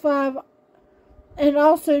Box 5, and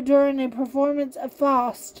also during a performance of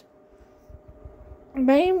Faust.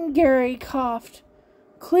 Mame Gary coughed,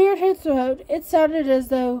 cleared her throat. It sounded as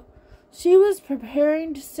though she was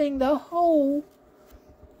preparing to sing the whole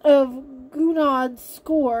of Gounod's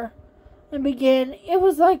score, and began, It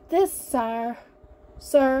was like this, sir.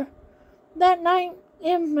 That night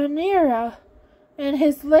M. Manera and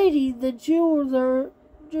his lady, the jewelers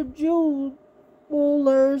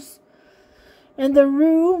in the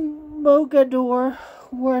Rue Mogador,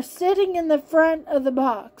 were sitting in the front of the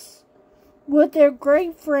box, with their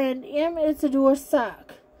great friend M. Isidore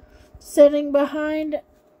Sack sitting behind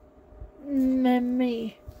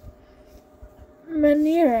me.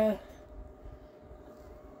 Manera.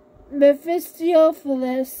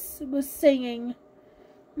 Mephistopheles was singing.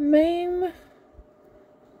 Mame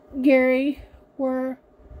Gary were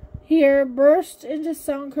here burst into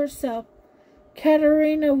song herself.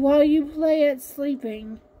 Caterina, while you play at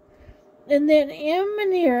sleeping. And then M.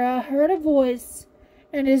 Manera heard a voice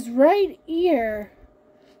in his right ear.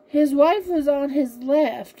 His wife was on his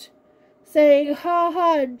left, saying, Ha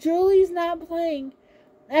ha, Julie's not playing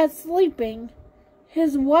at sleeping.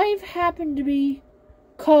 His wife happened to be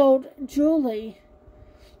called Julie.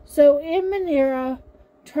 So M. Manera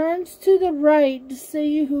turns to the right to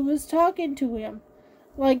see who was talking to him.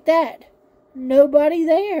 Like that. Nobody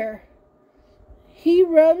there. He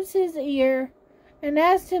rubs his ear and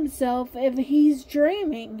asks himself if he's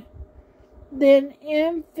dreaming. Then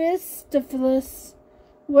Mephistopheles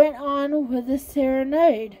went on with the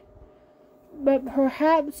serenade. But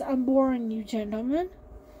perhaps I'm boring you, gentlemen.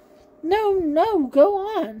 No, go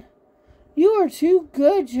on. You are too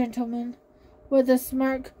good, gentlemen, with a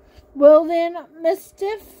smirk. Well then,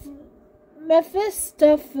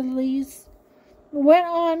 Mephistopheles went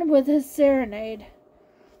on with his serenade.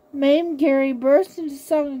 Mame Gary burst into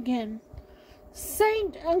song again.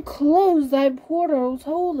 Saint, unclose thy portals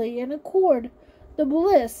wholly, and accord the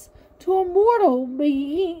bliss to a mortal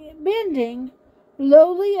bending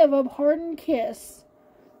lowly of a pardon kiss.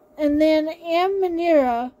 And then M.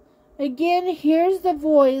 Manera again hears the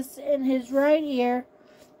voice in his right ear,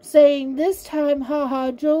 saying this time,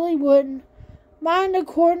 ha, Julie wouldn't mind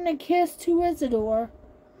according a kiss to Isidore.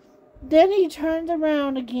 Then he turns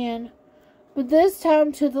around again, but this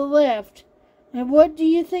time to the left, and what do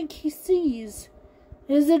you think he sees?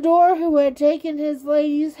 Isidore, who had taken his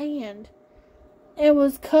lady's hand, and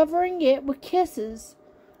was covering it with kisses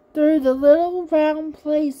through the little round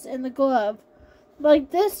place in the glove, like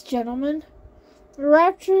this, gentlemen,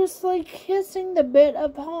 rapturously kissing the bit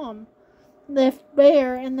of palm left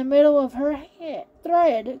bare in the middle of her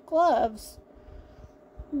thread gloves.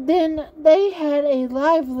 Then they had a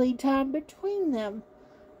lively time between them.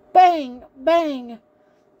 Bang, bang.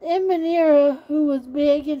 M. Manera, who was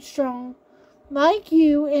big and strong, like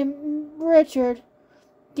you and Richard,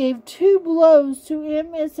 gave 2 blows to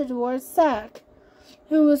M. Isidore Sack,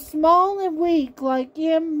 who was small and weak like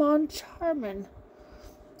M. Moncharmin.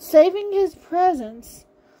 Saving his presence,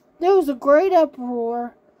 there was a great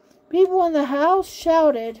uproar. People in the house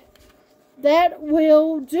shouted, That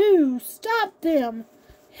will do! Stop them!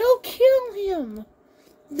 He'll kill him!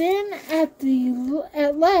 Then, at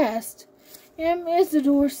last, M.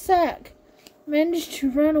 Isidore Sack managed to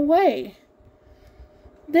run away.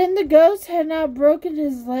 Then the ghost had not broken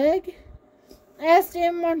his leg? Asked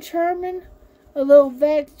M. Moncharmin, a little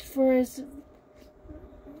vexed for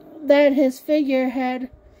that his figure had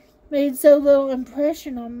made so little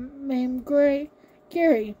impression on Mame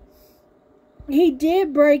Geary. He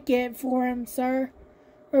did break it for him, sir,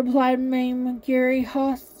 replied Mame Geary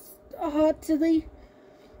haughtily.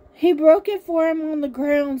 He broke it for him on the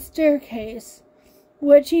ground staircase,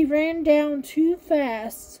 which he ran down too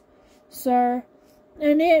fast, sir,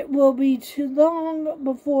 and it will be too long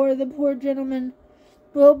before the poor gentleman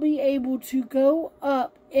will be able to go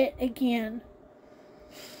up it again.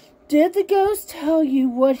 Did the ghost tell you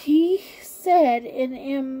what he said in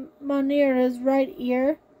M. Monera's right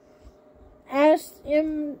ear? Asked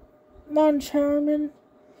M. Moncharmin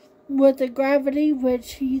with a gravity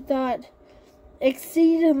which he thought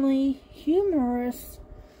exceedingly humorous.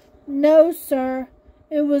 No, sir,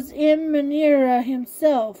 it was M. Monera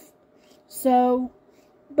himself. So,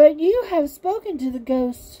 but you have spoken to the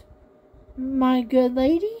ghost, my good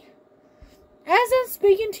lady? As I'm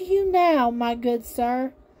speaking to you now, my good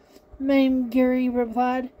sir, Mame Geary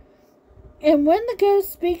replied. And when the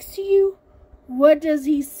ghost speaks to you, what does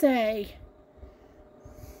he say?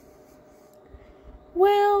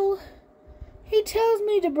 Well, he tells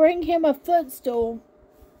me to bring him a footstool.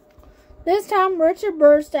 This time Richard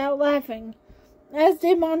burst out laughing, as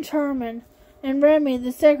did Moncharmin and Remy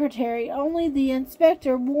the secretary, only the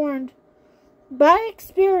inspector, warned by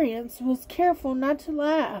experience, was careful not to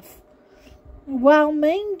laugh, while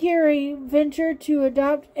Mame Geary ventured to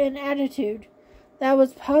adopt an attitude that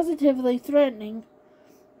was positively threatening.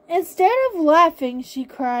 Instead of laughing, she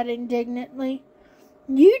cried indignantly,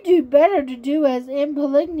 you do better to do as M.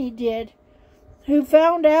 Poligny did, who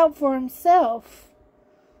found out for himself.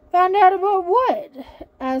 Found out about what?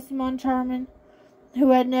 Asked Moncharmin,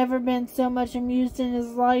 who had never been so much amused in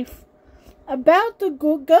his life. About the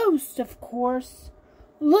ghost, of course.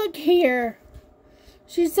 Look here.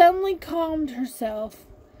 She suddenly calmed herself,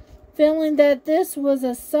 feeling that this was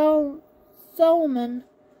a solemn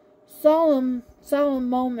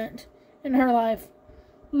moment in her life.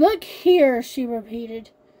 Look here, she repeated.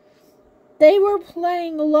 They were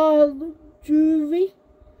playing La Juve.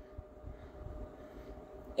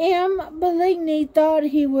 M. Poligny thought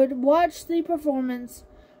he would watch the performance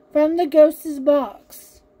from the ghost's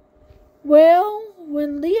box. Well,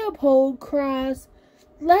 when Leopold cries,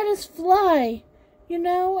 let us fly, you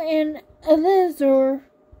know, and Elizur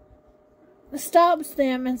stops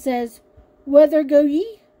them and says, whither go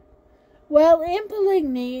ye? Well, M.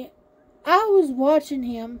 Poligny, I was watching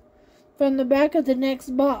him from the back of the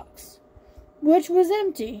next box, which was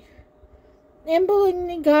empty. M.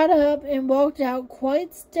 Poligny got up and walked out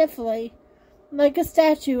quite stiffly, like a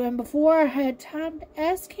statue, and before I had time to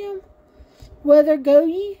ask him, whither go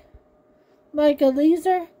ye? Like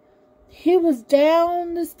Elizur, he was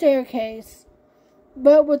down the staircase,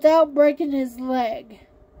 but without breaking his leg.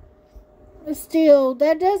 Still,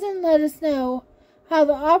 that doesn't let us know how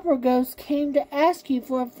the opera ghost came to ask you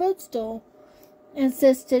for a footstool,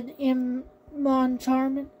 insisted M.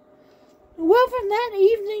 Moncharmin. Well, from that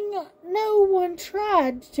evening, no one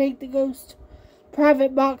tried to take the ghost's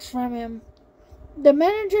private box from him. The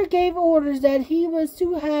manager gave orders that he was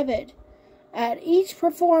to have it at each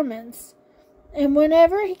performance, and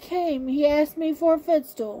whenever he came, he asked me for a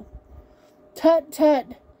footstool. Tut,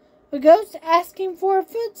 tut, a ghost asking for a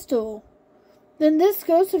footstool. Then this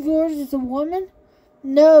ghost of yours is a woman?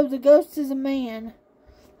 No, the ghost is a man.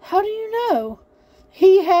 How do you know?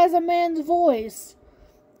 He has a man's voice.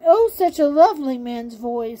 Oh, such a lovely man's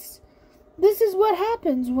voice. This is what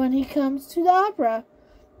happens when he comes to the opera.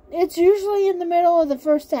 It's usually in the middle of the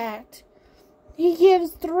first act. He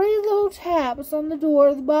gives 3 little taps on the door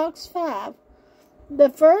of the box 5. The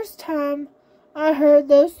first time I heard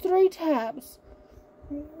those 3 taps,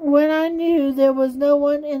 when I knew there was no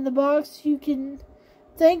one in the box, you can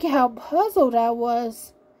think how puzzled I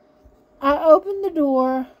was. I opened the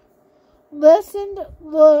door, listened,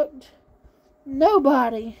 looked,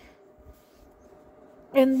 nobody.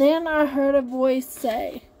 And then I heard a voice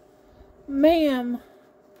say, Ma'am,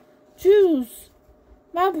 Jules.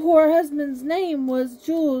 My poor husband's name was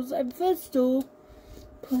Jules. A footstool,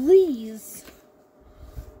 please.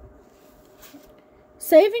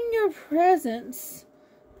 Saving your presence,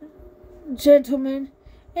 gentlemen,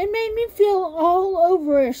 it made me feel all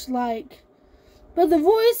overish like. But the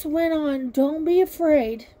voice went on, don't be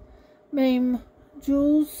afraid, Mame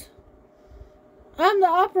Jules. I'm the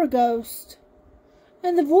opera ghost.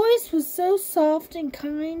 And the voice was so soft and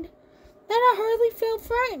kind that I hardly felt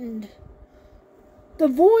frightened. The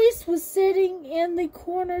voice was sitting in the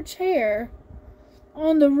corner chair.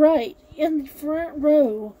 on the right, in the front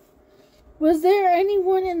row. Was there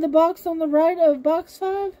anyone in the box on the right of box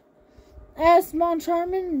 5? Asked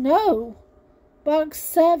Moncharmin. No. Box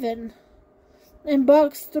 7 and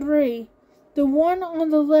box 3, the one on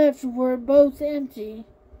the left, were both empty.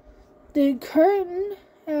 The curtain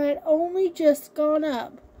had only just gone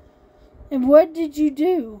up. And what did you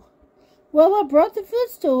do? Well, I brought the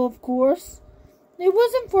footstool, of course. It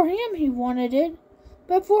wasn't for him he wanted it,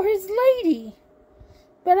 but for his lady.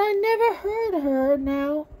 But I never heard her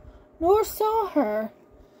now, nor saw her.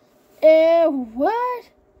 What?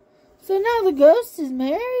 So now the ghost is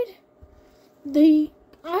married? The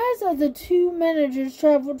eyes of the two managers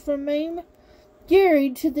traveled from Mame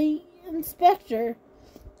Geary to the inspector,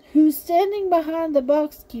 who, standing behind the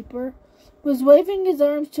box keeper, was waving his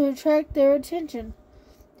arms to attract their attention.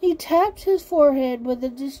 He tapped his forehead with a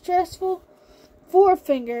distressful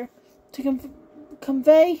forefinger to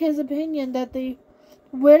convey his opinion that the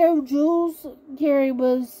widow Jules Geary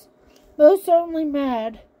was most certainly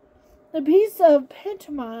mad. A piece of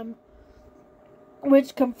pantomime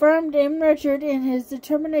which confirmed M. Richard in his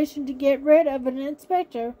determination to get rid of an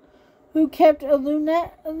inspector who kept a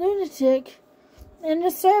lunatic in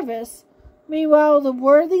the service. Meanwhile, the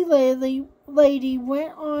worthy lady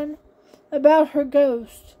went on about her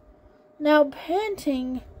ghost, now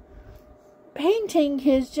painting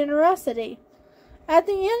his generosity. At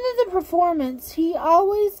the end of the performance, he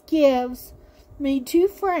always gives me 2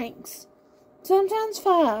 francs, sometimes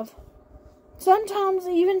 5, sometimes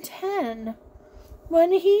even 10.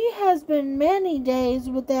 When he has been many days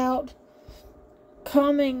without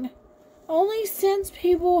coming, only since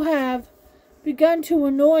people have begun to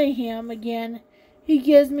annoy him again, he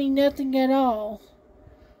gives me nothing at all.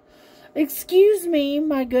 Excuse me,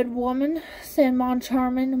 my good woman, said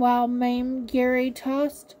Moncharmin, while Mame Geary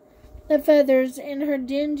tossed the feathers in her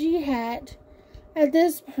dingy hat at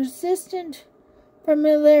this persistent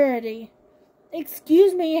familiarity.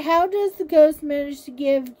 Excuse me, how does the ghost manage to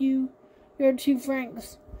give you your 2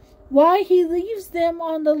 francs? Why, he leaves them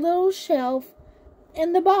on the little shelf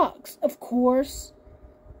in the box, of course.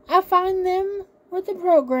 I find them with the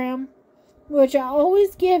program, which I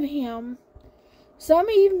always give him. Some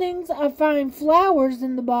evenings I find flowers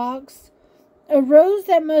in the box, a rose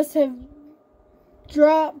that must have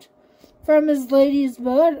dropped from his lady's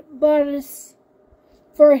bodice,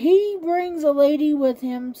 for he brings a lady with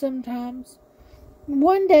him sometimes.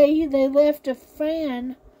 One day they left a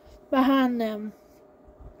fan behind them.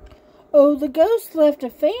 Oh, the ghost left a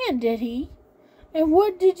fan, did he? And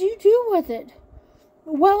what did you do with it?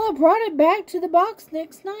 Well, I brought it back to the box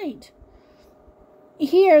next night.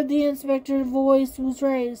 Here the inspector's voice was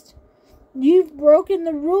raised. You've broken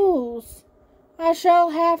the rules. I shall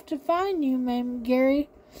have to fine you, Mame Geary.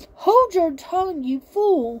 Hold your tongue, you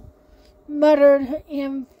fool, muttered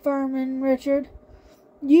infirm Richard.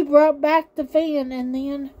 You brought back the fan, and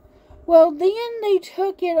then... Well, then they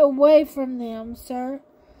took it away from them, sir.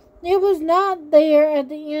 It was not there at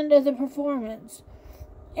the end of the performance,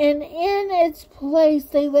 and in its place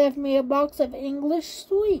they left me a box of English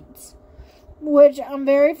sweets, which I'm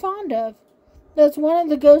very fond of. That's one of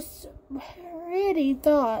the ghost's pretty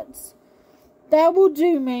thoughts. That will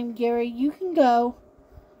do, Mame Geary. You can go.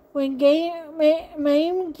 When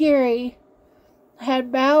Mame Geary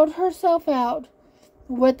had bowed herself out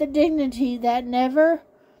with a dignity that never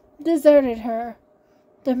deserted her,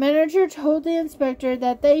 the manager told the inspector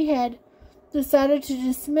that they had decided to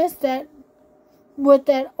dismiss that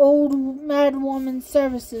old mad woman's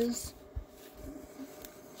services.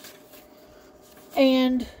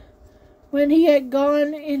 And when he had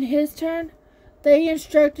gone in his turn, they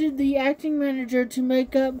instructed the acting manager to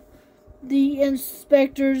make up the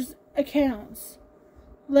inspector's accounts.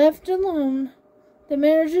 Left alone, the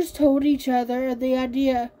managers told each other the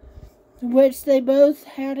idea which they both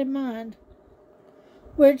had in mind,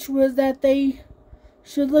 which was that they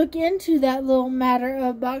should look into that little matter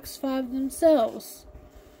of box 5 themselves.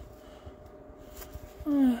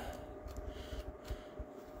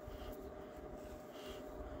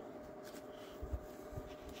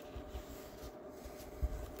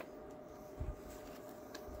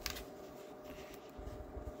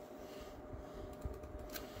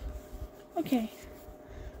 Okay,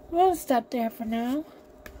 we'll stop there for now.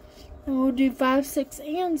 And we'll do 5, 6,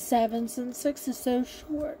 and 7 since 6 is so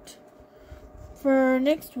short for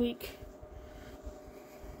next week.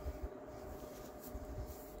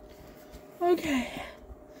 Okay.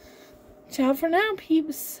 Ciao for now,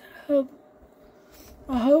 peeps.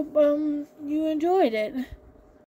 I hope you enjoyed it.